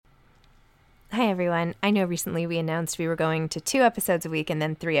Hi, everyone. I know recently we announced we were going to 2 episodes a week and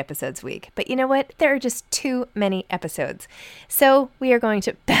then 3 episodes a week. But you know what? There are just too many episodes. So we are going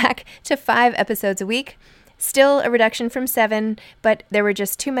back to 5 episodes a week. Still a reduction from 7, but there were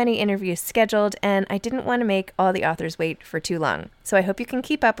just too many interviews scheduled, and I didn't want to make all the authors wait for too long. So I hope you can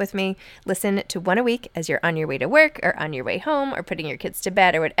keep up with me. Listen to 1 a week as you're on your way to work or on your way home or putting your kids to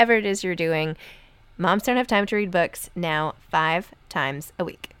bed or whatever it is you're doing. Moms Don't Have Time to Read Books, now 5 times a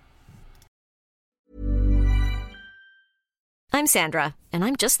week. I'm Sandra, and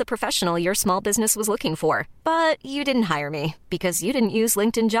I'm just the professional your small business was looking for. But you didn't hire me because you didn't use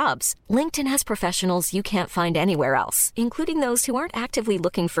LinkedIn Jobs. LinkedIn has professionals you can't find anywhere else, including those who aren't actively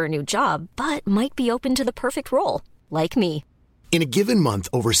looking for a new job, but might be open to the perfect role, like me. In a given month,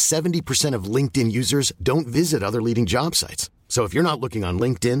 over 70% of LinkedIn users don't visit other leading job sites. So if you're not looking on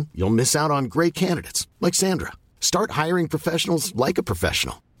LinkedIn, you'll miss out on great candidates like Sandra. Start hiring professionals like a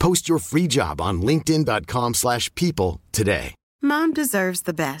professional. Post your free job on linkedin.com/people today. Mom deserves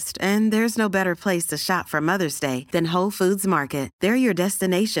the best, and there's no better place to shop for Mother's Day than Whole Foods Market. They're your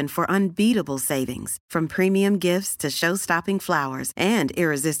destination for unbeatable savings, from premium gifts to show-stopping flowers and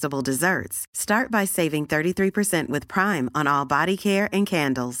irresistible desserts. Start by saving 33% with Prime on all body care and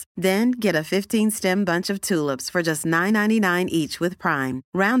candles. Then get a 15-stem bunch of tulips for just $9.99 each with Prime.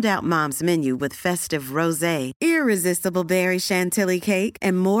 Round out Mom's menu with festive rosé, irresistible berry chantilly cake,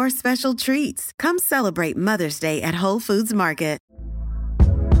 and more special treats. Come celebrate Mother's Day at Whole Foods Market.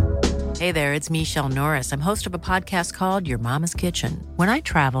 Hey there, it's Michelle Norris. I'm host of a podcast called Your Mama's Kitchen. When I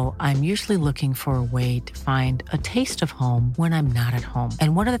travel, I'm usually looking for a way to find a taste of home when I'm not at home.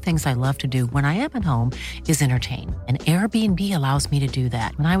 And one of the things I love to do when I am at home is entertain. And Airbnb allows me to do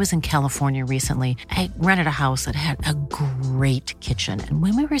that. When I was in California recently, I rented a house that had a great kitchen. And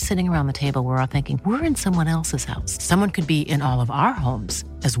when we were sitting around the table, we're all thinking, we're in someone else's house. Someone could be in all of our homes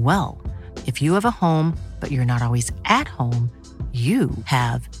as well. If you have a home, but you're not always at home, you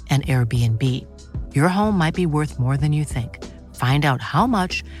have an Airbnb. Your home might be worth more than you think. Find out how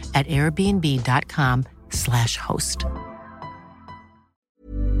much at airbnb.com/host.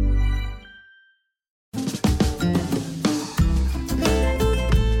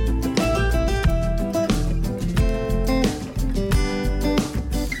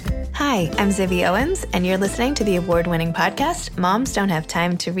 Hi, I'm Zibby Owens, and you're listening to the award-winning podcast, Moms Don't Have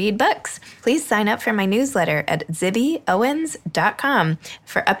Time to Read Books. Please sign up for my newsletter at zibbyowens.com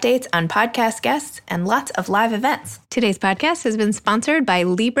for updates on podcast guests and lots of live events. Today's podcast has been sponsored by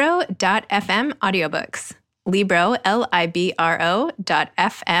Libro.fm audiobooks. Libro,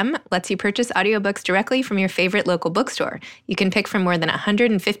 Libro.fm, lets you purchase audiobooks directly from your favorite local bookstore. You can pick from more than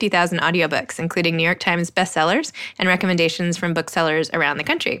 150,000 audiobooks, including New York Times bestsellers and recommendations from booksellers around the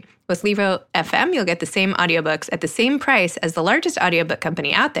country. With Libro FM, you'll get the same audiobooks at the same price as the largest audiobook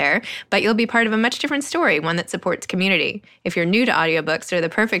company out there, but you'll be part of a much different story, one that supports community. If you're new to audiobooks, they're the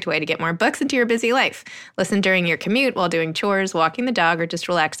perfect way to get more books into your busy life. Listen during your commute, while doing chores, walking the dog, or just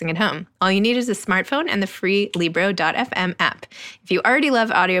relaxing at home. All you need is a smartphone and the free Libro.fm app. If you already love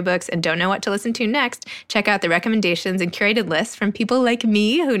audiobooks and don't know what to listen to next, check out the recommendations and curated lists from people like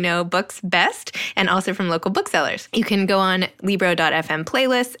me who know books best, and also from local booksellers. You can go on Libro.fm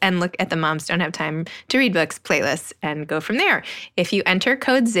playlists and look at the Moms Don't Have Time to Read Books playlist and go from there. If you enter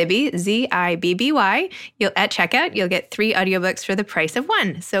code ZIBBY, Z-I-B-B-Y, at checkout, you'll get 3 audiobooks for the price of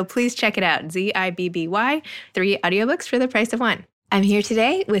 1. So please check it out, Z-I-B-B-Y, 3 audiobooks for the price of 1. I'm here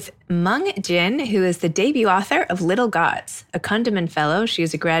today with Meng Jin, who is the debut author of Little Gods. A Kundiman Fellow, she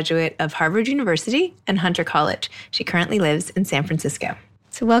is a graduate of Harvard University and Hunter College. She currently lives in San Francisco.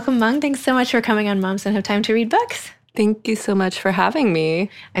 So welcome, Meng. Thanks so much for coming on Moms Don't Have Time to Read Books. Thank you so much for having me.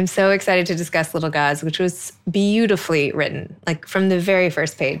 I'm so excited to discuss Little Gods, which was beautifully written. Like from the very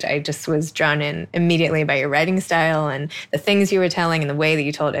first page, I just was drawn in immediately by your writing style and the things you were telling and the way that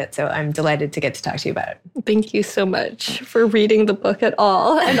you told it. So I'm delighted to get to talk to you about it. Thank you so much for reading the book at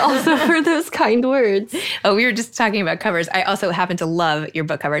all and also for those kind words. Oh, we were just talking about covers. I also happen to love your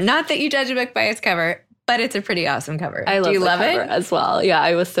book cover. Not that you judge a book by its cover, but it's a pretty awesome cover. I love Do you the love cover it as well. Yeah,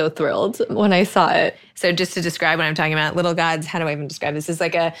 I was so thrilled when I saw it. So just to describe what I'm talking about, Little Gods, how do I even describe this? It's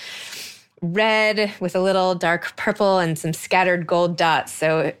like a red with a little dark purple and some scattered gold dots.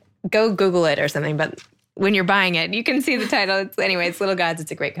 So go Google it or something. But when you're buying it, you can see the title. It's Little Gods.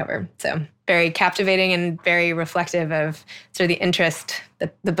 It's a great cover. So very captivating and very reflective of sort of the interest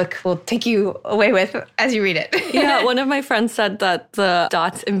that the book will take you away with as you read it. Yeah, one of my friends said that the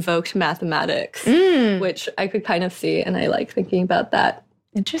dots invoked mathematics, which I could kind of see, and I like thinking about that.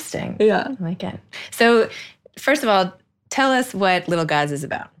 Interesting. Yeah. I like it. So first of all, tell us what Little Gods is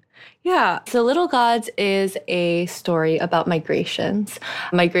about. Yeah. So Little Gods is a story about migrations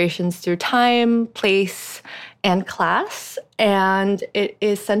through time, place, and class. And it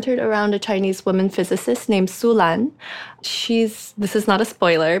is centered around a Chinese woman physicist named Su Lan. This is not a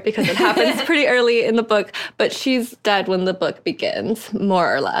spoiler because it happens pretty early in the book, but she's dead when the book begins,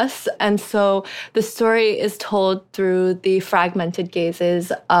 more or less. And so the story is told through the fragmented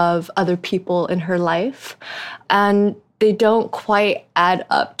gazes of other people in her life. And they don't quite add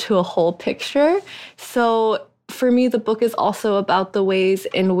up to a whole picture. So for me, the book is also about the ways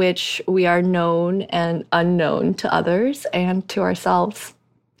in which we are known and unknown to others and to ourselves.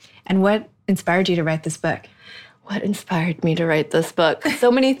 And what inspired you to write this book? What inspired me to write this book? So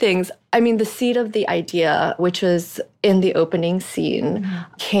many things. I mean, the seed of the idea, which was in the opening scene,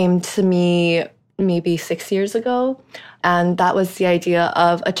 came to me maybe 6 years ago. And that was the idea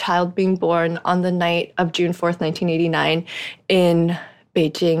of a child being born on the night of June 4th, 1989 in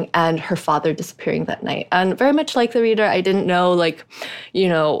Beijing and her father disappearing that night. And very much like the reader, I didn't know,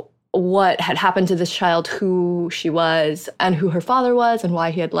 what had happened to this child, who she was, and who her father was, and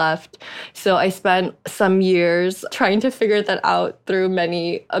why he had left. So I spent some years trying to figure that out through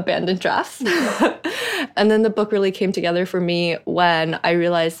many abandoned drafts. And then the book really came together for me when I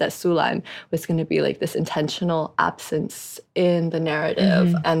realized that Su Lan was going to be like this intentional absence in the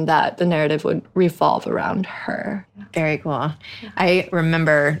narrative, and that the narrative would revolve around her. Very cool. I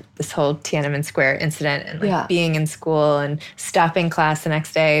remember this whole Tiananmen Square incident and being in school and stopping class the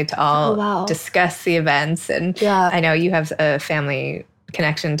next day to all discuss the events. And I know you have a family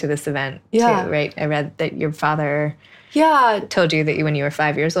connection to this event too, right? I read that your father told you that when you were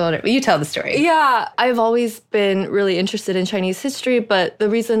 5 years old. You tell the story. Yeah, I've always been really interested in Chinese history, but the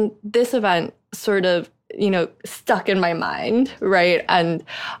reason this event sort of stuck in my mind, right, and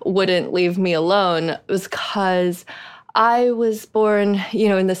wouldn't leave me alone was because I was born,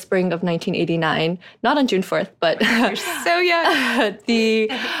 in the spring of 1989, not on June 4th, but you're so young.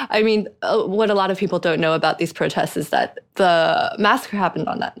 What a lot of people don't know about these protests is that the massacre happened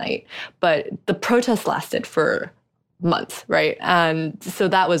on that night, but the protest lasted for months, right? And so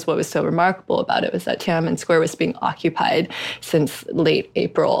that was what was so remarkable about it, was that Tiananmen Square was being occupied since late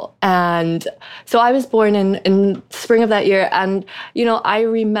April. And so I was born in spring of that year. And, I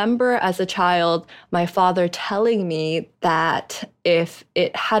remember as a child, my father telling me that if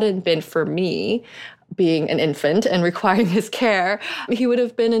it hadn't been for me being an infant and requiring his care, he would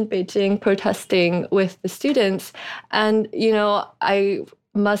have been in Beijing protesting with the students. And, I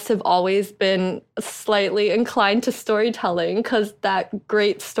must have always been slightly inclined to storytelling because that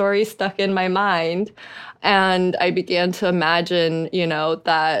great story stuck in my mind. And I began to imagine,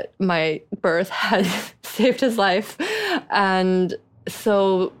 that my birth had saved his life. And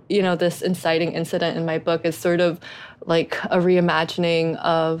so, this inciting incident in my book is sort of like a reimagining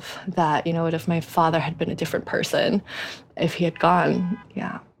of that, what if my father had been a different person, if he had gone?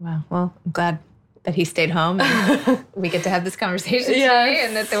 Yeah. Wow. Well, I'm glad that he stayed home and we get to have this conversation today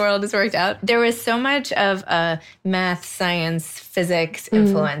and that the world has worked out. There was so much of a math, science, physics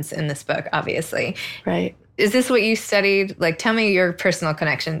influence in this book, obviously. Right. Is this what you studied? Tell me your personal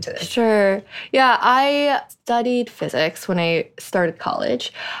connection to this. Sure. Yeah, I studied physics when I started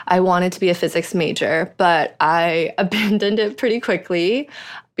college. I wanted to be a physics major, but I abandoned it pretty quickly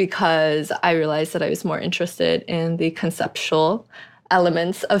because I realized that I was more interested in the conceptual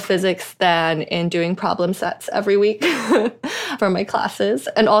elements of physics than in doing problem sets every week for my classes.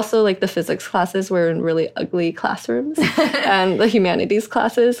 And also the physics classes were in really ugly classrooms and the humanities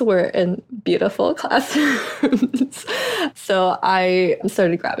classes were in beautiful classrooms. So I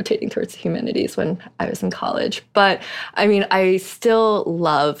started gravitating towards the humanities when I was in college. But I still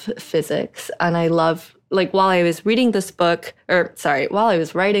love physics, and I love while I was writing this book, I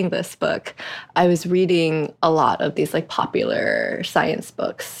was reading a lot of these popular science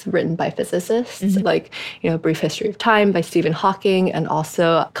books written by physicists, Brief History of Time by Stephen Hawking, and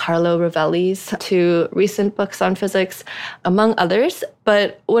also Carlo Rovelli's 2 recent books on physics, among others.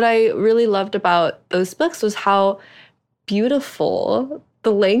 But what I really loved about those books was how beautiful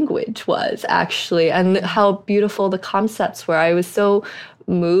the language was, actually, and how beautiful the concepts were. I was so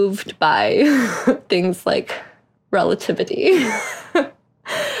moved by things like relativity.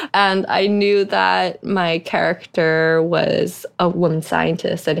 And I knew that my character was a woman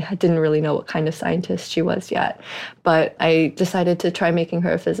scientist. I didn't really know what kind of scientist she was yet. But I decided to try making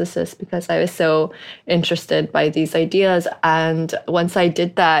her a physicist because I was so interested by these ideas. And once I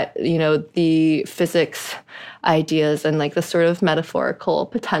did that, the physics ideas and the sort of metaphorical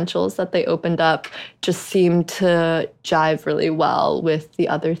potentials that they opened up just seemed to jive really well with the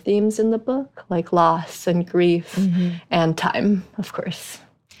other themes in the book, like loss and grief and time, of course.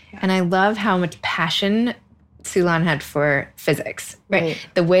 And I love how much passion Sulan had for physics, right?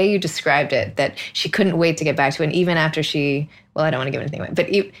 The way you described it, that she couldn't wait to get back to it. And even after I don't want to give anything away, but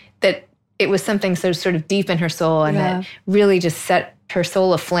that it was something so sort of deep in her soul and that really just set her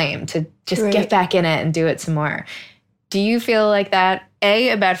soul aflame to just get back in it and do it some more. Do you feel like that, A,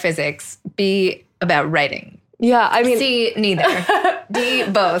 about physics, B, about writing? Yeah, I mean... C, neither. D,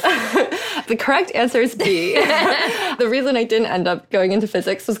 both. The correct answer is B. The reason I didn't end up going into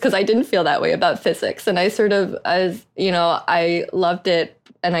physics was because I didn't feel that way about physics. And I sort of, I loved it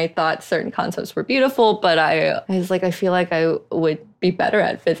and I thought certain concepts were beautiful, but I was like, I feel like I would be better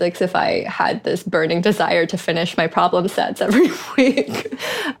at physics if I had this burning desire to finish my problem sets every week.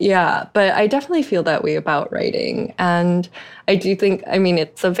 Yeah, but I definitely feel that way about writing. And I do think,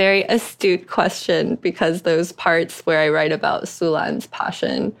 it's a very astute question because those parts where I write about Sulan's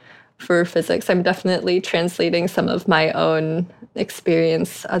passion for physics, I'm definitely translating some of my own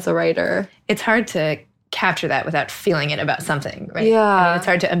experience as a writer. It's hard to capture that without feeling it about something, right? Yeah. It's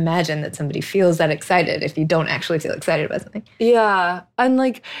hard to imagine that somebody feels that excited if you don't actually feel excited about something. Yeah.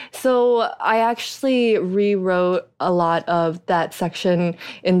 And so I actually rewrote a lot of that section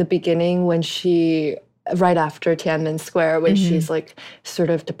in the beginning when right after Tiananmen Square, when she's sort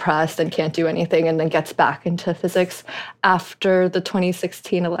of depressed and can't do anything and then gets back into physics after the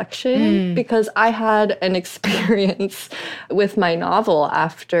 2016 election, because I had an experience with my novel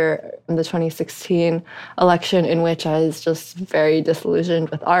after the 2016 election in which I was just very disillusioned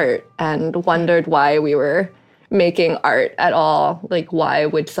with art and wondered why we were making art at all. Why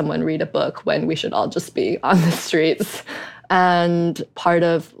would someone read a book when we should all just be on the streets? And part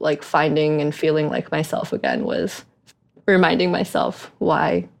of finding and feeling like myself again was reminding myself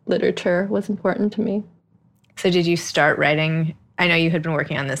why literature was important to me. So did you start writing? I know you had been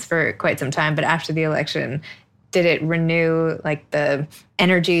working on this for quite some time, but after the election, did it renew the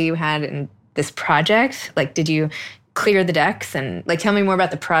energy you had in this project? Did you clear the decks and tell me more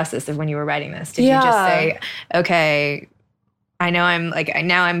about the process of when you were writing this? Did you just say, okay, I know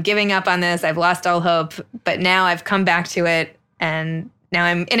I'm giving up on this. I've lost all hope, but now I've come back to it and now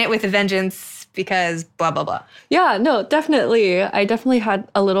I'm in it with a vengeance because blah, blah, blah. Yeah, no, definitely. I definitely had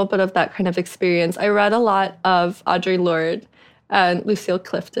a little bit of that kind of experience. I read a lot of Audre Lorde and Lucille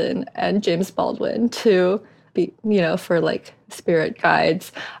Clifton and James Baldwin to be, for spirit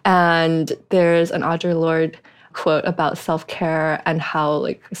guides. And there's an Audre Lorde quote about self-care and how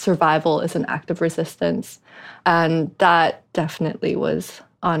survival is an act of resistance. And that definitely was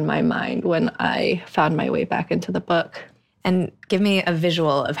on my mind when I found my way back into the book. And give me a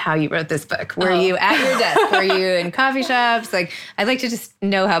visual of how you wrote this book. Were you at your desk? Were you in coffee shops? I'd like to just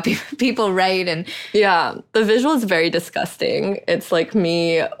know how people write. And yeah, the visual is very disgusting. It's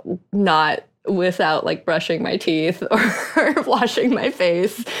me not without brushing my teeth or washing my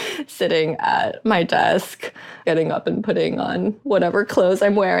face, sitting at my desk, getting up and putting on whatever clothes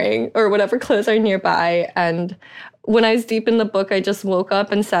I'm wearing or whatever clothes are nearby. And when I was deep in the book, I just woke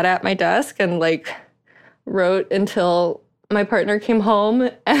up and sat at my desk and wrote until my partner came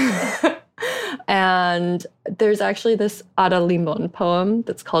home. And there's actually this Ada Limon poem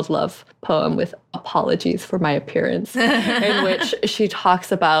that's called Love Poem with Apologies for My Appearance, in which she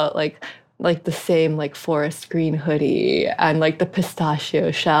talks about the same forest green hoodie and the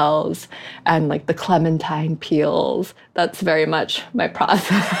pistachio shells and the clementine peels. That's very much my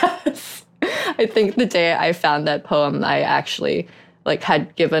process. I think the day I found that poem, I actually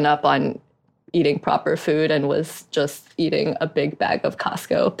had given up on eating proper food and was just eating a big bag of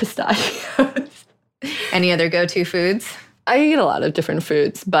Costco pistachios. Any other go-to foods? I eat a lot of different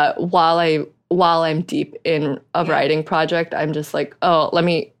foods, but while I'm deep in a writing project, I'm just let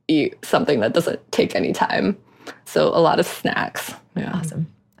me eat something that doesn't take any time. So a lot of snacks. Yeah. Awesome.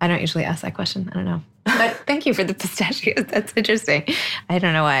 I don't usually ask that question. I don't know. But thank you for the pistachios. That's interesting. I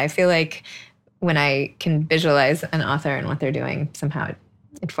don't know why. I feel like when I can visualize an author and what they're doing, somehow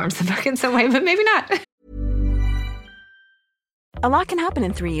it forms the book in some way, but maybe not. A lot can happen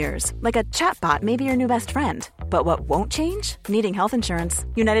in 3 years. Like a chatbot may be your new best friend. But what won't change? Needing health insurance.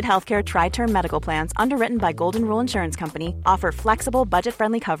 United Healthcare Tri-Term Medical Plans, underwritten by Golden Rule Insurance Company, offer flexible,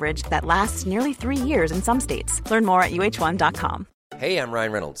 budget-friendly coverage that lasts nearly 3 years in some states. Learn more at uh1.com. Hey, I'm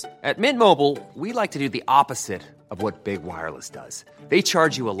Ryan Reynolds. At Mint Mobile, we like to do the opposite of what Big Wireless does. They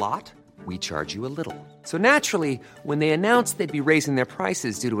charge you a lot. We charge you a little. So naturally, when they announced they'd be raising their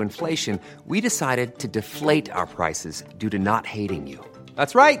prices due to inflation, we decided to deflate our prices due to not hating you.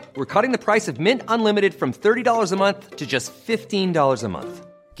 That's right. We're cutting the price of Mint Unlimited from $30 a month to just $15 a month.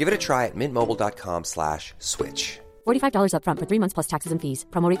 Give it a try at mintmobile.com/switch. $45 up front for 3 months plus taxes and fees.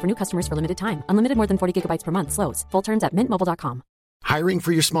 Promo rate for new customers for limited time. Unlimited more than 40 gigabytes per month slows. Full terms at mintmobile.com. Hiring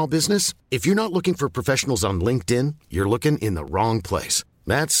for your small business? If you're not looking for professionals on LinkedIn, you're looking in the wrong place.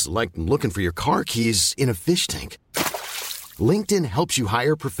 That's like looking for your car keys in a fish tank. LinkedIn helps you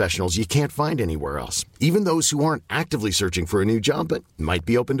hire professionals you can't find anywhere else, even those who aren't actively searching for a new job but might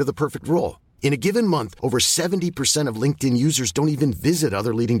be open to the perfect role. In a given month, over 70% of LinkedIn users don't even visit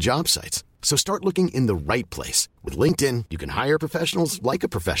other leading job sites. So start looking in the right place. With LinkedIn, you can hire professionals like a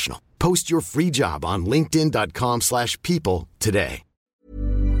professional. Post your free job on linkedin.com/people today.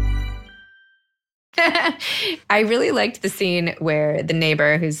 I really liked the scene where the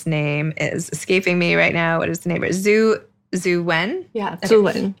neighbor, whose name is escaping me right now. What is the neighbor? Zhu Wen? Yeah, okay. Zhu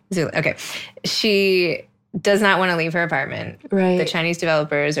Wen. Zhu, okay. She does not want to leave her apartment. Right. The Chinese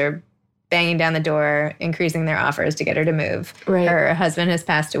developers are banging down the door, increasing their offers to get her to move. Right. Her husband has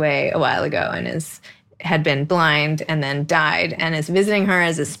passed away a while ago and had been blind and then died and is visiting her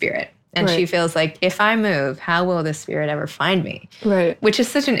as a spirit. And right. she feels like, if I move, how will the spirit ever find me? Right. Which is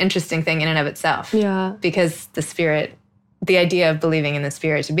such an interesting thing in and of itself. Yeah. Because the spirit, the idea of believing in the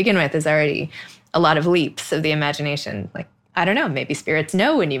spirit to begin with is already a lot of leaps of the imagination. Like, I don't know, maybe spirits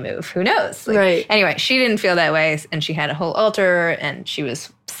know when you move. Who knows? Like, right. Anyway, she didn't feel that way. And she had a whole altar and she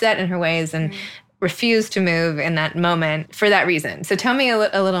was set in her ways and refused to move in that moment for that reason. So tell me a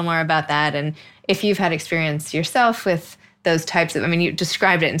little more about that. And if you've had experience yourself with those types of, I mean, you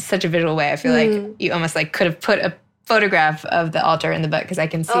described it in such a visual way. I feel like you almost like could have put a photograph of the altar in the book because I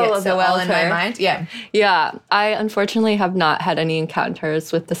can see it so well in my mind. Yeah. Yeah. I unfortunately have not had any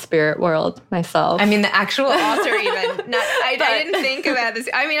encounters with the spirit world myself. I mean, the actual altar even. I didn't think about this.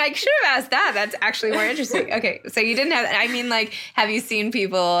 I mean, I should have asked that. That's actually more interesting. Okay. So you didn't have, I mean, like, have you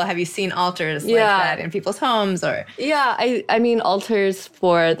seen altars like that in people's homes or? Yeah. I mean, altars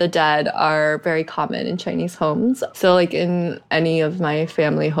for the dead are very common in Chinese homes. So like in any of my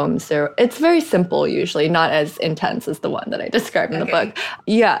family homes, it's very simple usually, not as intense as the one that I described in the book.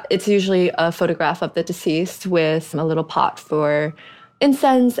 Yeah, it's usually a photograph of the deceased with a little pot for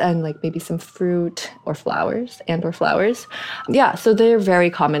incense and like maybe some fruit or flowers. Yeah, so they're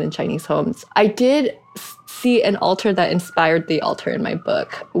very common in Chinese homes. I did see an altar that inspired the altar in my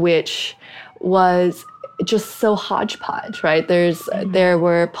book, which was just so hodgepodge, right? There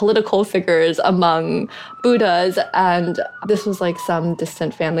were political figures among Buddhas, and this was like some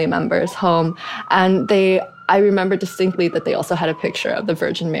distant family member's home. And I remember distinctly that they also had a picture of the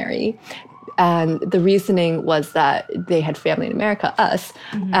Virgin Mary. And the reasoning was that they had family in America, us,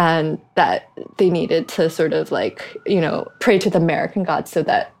 and that they needed to sort of like, pray to the American gods so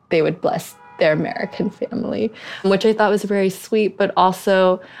that they would bless their American family, which I thought was very sweet, but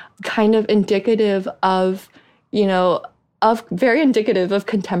also kind of indicative of, very indicative of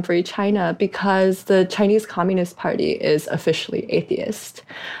contemporary China, because the Chinese Communist Party is officially atheist.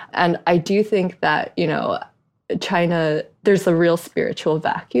 And I do think that, China, there's a real spiritual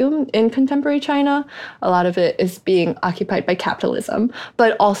vacuum in contemporary China. A lot of it is being occupied by capitalism.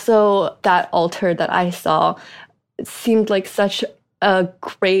 But also that altar that I saw seemed like such a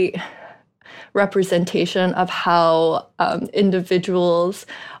great representation of how individuals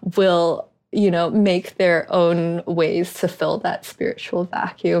will, make their own ways to fill that spiritual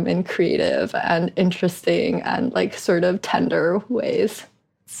vacuum in creative and interesting and like sort of tender ways.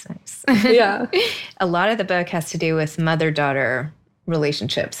 That's nice. Yeah. A lot of the book has to do with mother-daughter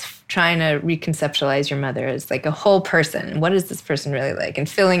relationships, trying to reconceptualize your mother as like a whole person. What is this person really like? And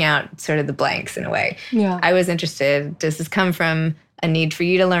filling out sort of the blanks in a way. Yeah. I was interested, does this come from a need for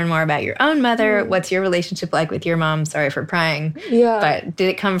you to learn more about your own mother? What's your relationship like with your mom? Sorry for prying. Yeah. But did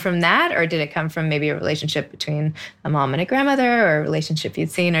it come from that, or did it come from maybe a relationship between a mom and a grandmother, or a relationship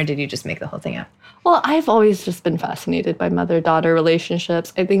you'd seen, or did you just make the whole thing up? Well, I've always just been fascinated by mother-daughter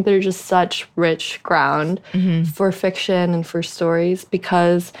relationships. I think they're just such rich ground for fiction and for stories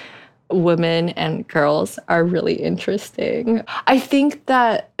because women and girls are really interesting. I think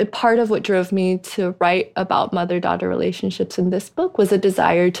that part of what drove me to write about mother-daughter relationships in this book was a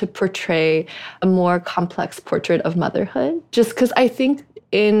desire to portray a more complex portrait of motherhood. Just because I think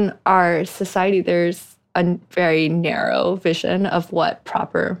in our society, there's a very narrow vision of what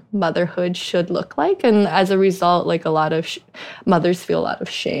proper motherhood should look like. And as a result, like a lot of mothers feel a lot of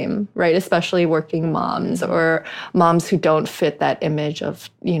shame, right? Especially working moms or moms who don't fit that image of,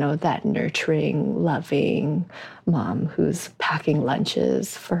 that nurturing, loving mom who's packing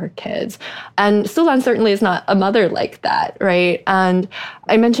lunches for her kids. And Su Lan certainly is not a mother like that, right? And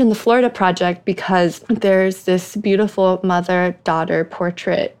I mentioned the Florida Project because there's this beautiful mother-daughter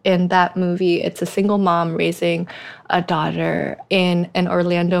portrait in that movie. It's a single mom raising a daughter in an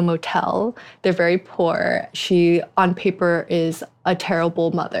Orlando motel. They're very poor. She, on paper, is a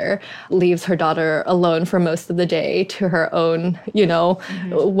terrible mother, leaves her daughter alone for most of the day to her own,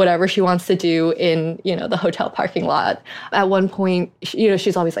 whatever she wants to do in, the hotel parking lot. At one point,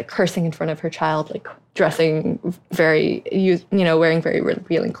 she's always like cursing in front of her child, like dressing very, wearing very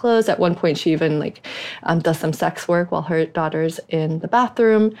revealing clothes. At one point, she even does some sex work while her daughter's in the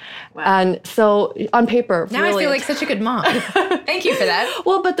bathroom. Wow. And so on paper, now really, I feel like such a good mom. Thank you for that.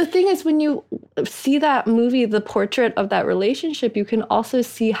 Well, but the thing is, when you see that movie, the portrait of that relationship, you can also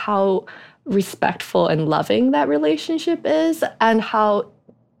see how respectful and loving that relationship is, and how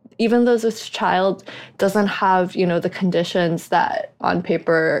even though this child doesn't have, the conditions that on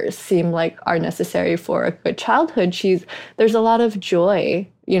paper seem like are necessary for a good childhood, there's a lot of joy,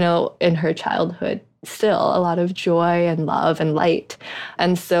 in her childhood. Still a lot of joy and love and light.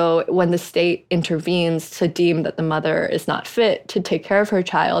 And so when the state intervenes to deem that the mother is not fit to take care of her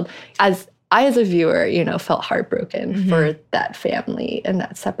child, as a viewer, felt heartbroken for that family and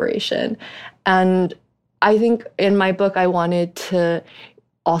that separation. And I think in my book, I wanted to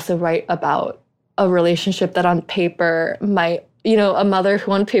also write about a relationship that on paper might, a mother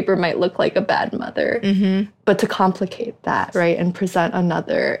who on paper might look like a bad mother, but to complicate that, right? And present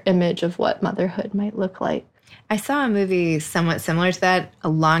another image of what motherhood might look like. I saw a movie somewhat similar to that a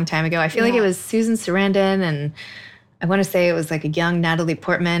long time ago. I feel like it was Susan Sarandon, and I want to say it was like a young Natalie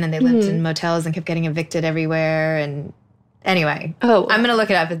Portman, and they lived in motels and kept getting evicted everywhere. And anyway, I'm going to look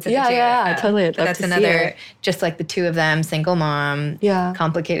it up and send it to you. Yeah, totally. I'd love that's to another, just like the two of them, single mom,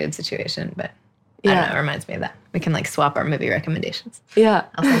 complicated situation. But I don't know, it reminds me of that. We can swap our movie recommendations. Yeah.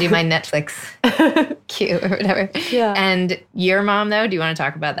 I'll send you my Netflix queue or whatever. Yeah. And your mom, though, do you want to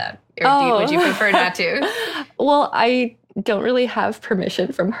talk about that? Or would you prefer not to? Well, I don't really have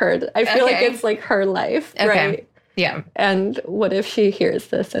permission from her. I feel like it's her life, right? Yeah. And what if she hears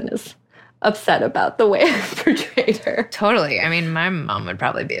this and is upset about the way I portrayed her? Totally. I mean, my mom would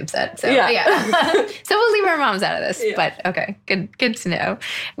probably be upset. So yeah. So we'll leave our moms out of this. Yeah. But okay, good to know.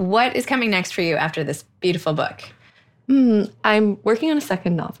 What is coming next for you after this beautiful book? I'm working on a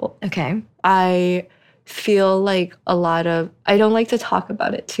second novel. Okay. I feel like I don't like to talk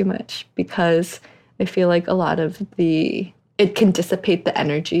about it too much because I feel like a lot of it can dissipate the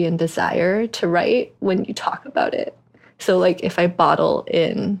energy and desire to write when you talk about it. So if I bottle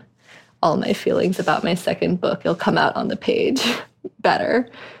in all my feelings about my second book, it'll come out on the page better.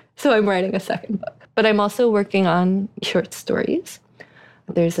 So I'm writing a second book. But I'm also working on short stories.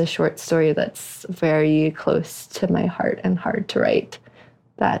 There's a short story that's very close to my heart and hard to write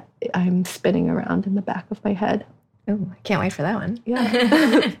that I'm spinning around in the back of my head. Oh, I can't wait for that one.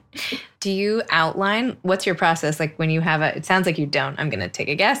 Yeah. Do you outline? What's your process? When you have it sounds like you don't. I'm going to take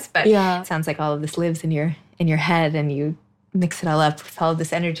a guess, but it sounds like all of this lives in your head and you mix it all up with all of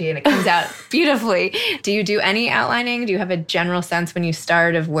this energy and it comes out beautifully. Do you do any outlining? Do you have a general sense when you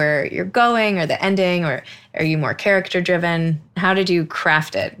start of where you're going or the ending, or are you more character driven? How did you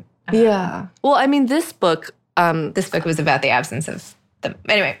craft it? Yeah. Well, I mean, this book was about the absence of them.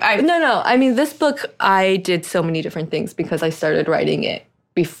 Anyway. No. I mean, this book, I did so many different things because I started writing it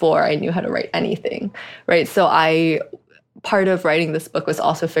before I knew how to write anything, right? So part of writing this book was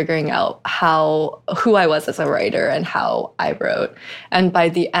also figuring out who I was as a writer and how I wrote. And by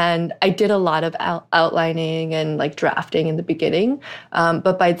the end, I did a lot of outlining and drafting in the beginning.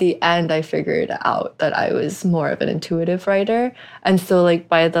 But by the end, I figured out that I was more of an intuitive writer. And so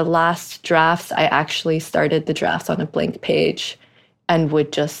by the last drafts, I actually started the drafts on a blank page and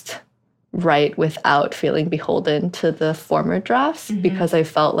would just write without feeling beholden to the former drafts because I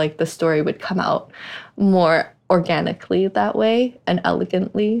felt like the story would come out more organically that way and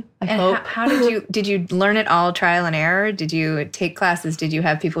elegantly, I hope. How did you learn it all trial and error? Did you take classes? Did you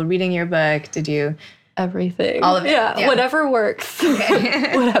have people reading your book? Did you? Everything. All of it? Yeah. Whatever works.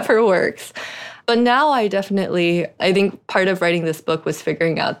 Okay. Whatever works. But now I think part of writing this book was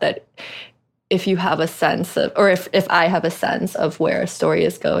figuring out that if you have a sense of, or if I have a sense of where a story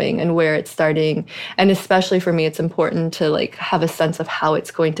is going and where it's starting, and especially for me, it's important to have a sense of how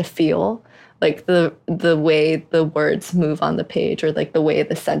it's going to feel. The way the words move on the page or the way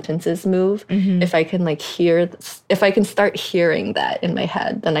the sentences move. If I can if I can start hearing that in my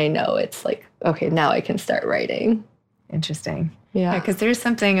head, then I know it's okay, now I can start writing. Interesting. Yeah. Because there's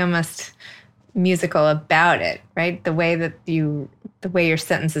something almost musical about it, right? The way your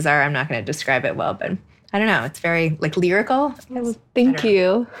sentences are, I'm not going to describe it well, but I don't know. It's very lyrical. Oh, thank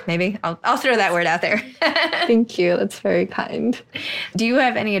you. Maybe I'll throw that word out there. Thank you. That's very kind. Do you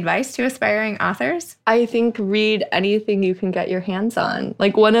have any advice to aspiring authors? I think read anything you can get your hands on.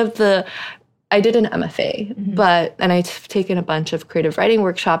 One of the I did an MFA, and I've taken a bunch of creative writing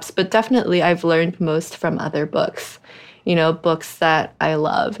workshops, but definitely I've learned most from other books, books that I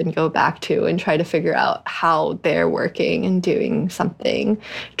love and go back to and try to figure out how they're working and doing something,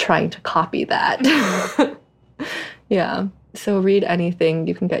 trying to copy that. Yeah. So read anything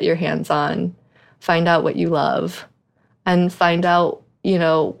you can get your hands on, find out what you love, and find out,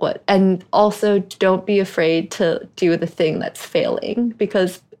 what, and also don't be afraid to do the thing that's failing,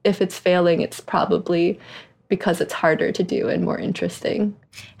 because if it's failing, it's probably because it's harder to do and more interesting.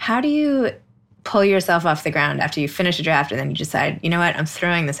 How do you pull yourself off the ground after you finish a draft and then you decide, you know what, I'm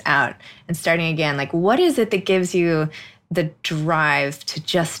throwing this out and starting again? Like, what is it that gives you the drive to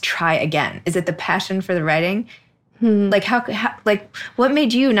just try again? Is it the passion for the writing? Like, how what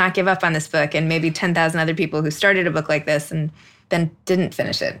made you not give up on this book and maybe 10,000 other people who started a book like this and then didn't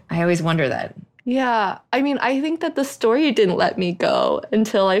finish it? I always wonder that. Yeah. I mean, I think that the story didn't let me go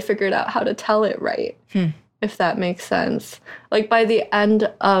until I figured out how to tell it right, if that makes sense. Like, by the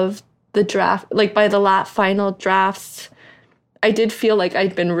end of the draft, like by the final drafts, I did feel like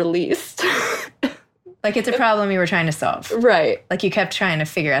I'd been released. Like, it's a problem you were trying to solve. Right. Like, you kept trying to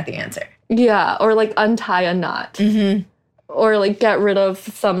figure out the answer. Yeah. Or like untie a knot. Or like get rid of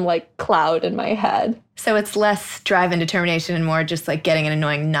some like cloud in my head. So it's less drive and determination and more just like getting an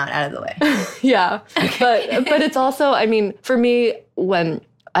annoying knot out of the way. Yeah. Okay. But it's also, I mean, for me, when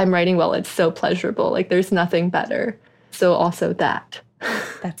I'm writing well, it's so pleasurable. Like, there's nothing better. So also that.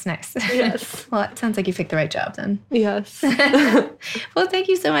 That's nice. Yes. Well, it sounds like you picked the right job then. Yes. Well, thank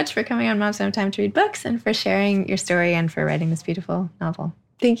you so much for coming on Moms Don't Have Time to Read Books and for sharing your story and for writing this beautiful novel.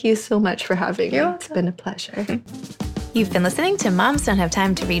 Thank you so much for having me. You're It's been a pleasure. You've been listening to Moms Don't Have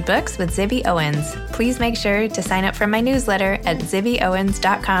Time to Read Books with Zibby Owens. Please make sure to sign up for my newsletter at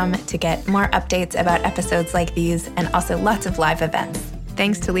zibbyowens.com to get more updates about episodes like these and also lots of live events.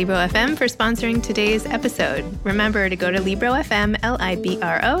 Thanks to Libro FM for sponsoring today's episode. Remember to go to Libro FM,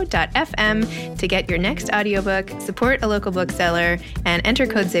 libro.fm, to get your next audiobook, support a local bookseller, and enter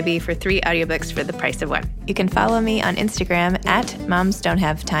code Zibby for 3 audiobooks for the price of 1. You can follow me on Instagram at Moms Don't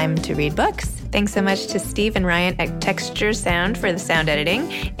Have Time to Read Books. Thanks so much to Steve and Ryan at Texture Sound for the sound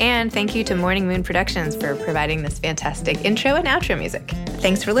editing. And thank you to Morning Moon Productions for providing this fantastic intro and outro music.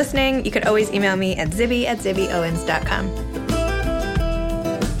 Thanks for listening. You could always email me at zibby@zibbyowens.com.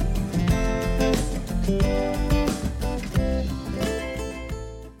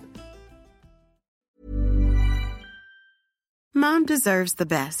 Mom deserves the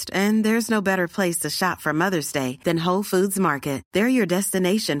best, and there's no better place to shop for Mother's Day than Whole Foods Market. They're your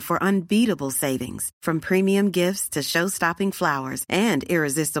destination for unbeatable savings, from premium gifts to show-stopping flowers and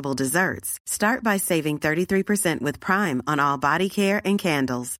irresistible desserts. Start by saving 33% with Prime on all body care and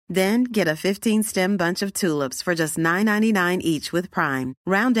candles. Then get a 15-stem bunch of tulips for just $9.99 each with Prime.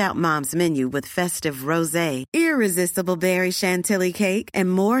 Round out Mom's menu with festive rosé, irresistible berry chantilly cake,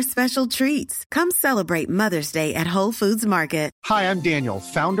 and more special treats. Come celebrate Mother's Day at Whole Foods Market. Hi, I'm Daniel,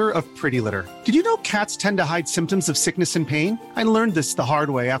 founder of Pretty Litter. Did you know cats tend to hide symptoms of sickness and pain? I learned this the hard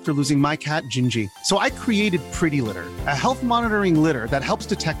way after losing my cat, Gingy. So I created Pretty Litter, a health monitoring litter that helps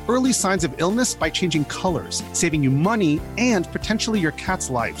detect early signs of illness by changing colors, saving you money and potentially your cat's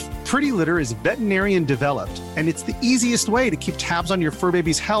life. Pretty Litter is veterinarian developed, and it's the easiest way to keep tabs on your fur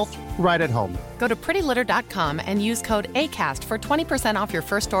baby's health right at home. Go to prettylitter.com and use code ACAST for 20% off your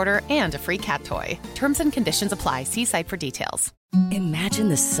first order and a free cat toy. Terms and conditions apply. See site for details. Imagine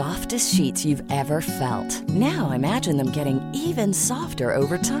the softest sheets you've ever felt. Now imagine them getting even softer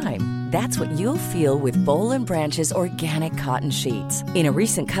over time. That's what you'll feel with Boll & Branch's organic cotton sheets. In a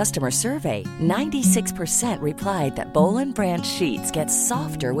recent customer survey, 96% replied that Boll & Branch sheets get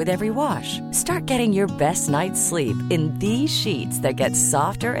softer with every wash. Start getting your best night's sleep in these sheets that get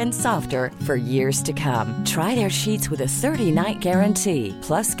softer and softer for years to come. Try their sheets with a 30-night guarantee.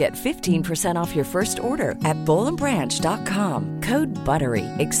 Plus, get 15% off your first order at bollandbranch.com. Code BUTTERY.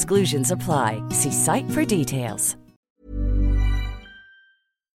 Exclusions apply. See site for details.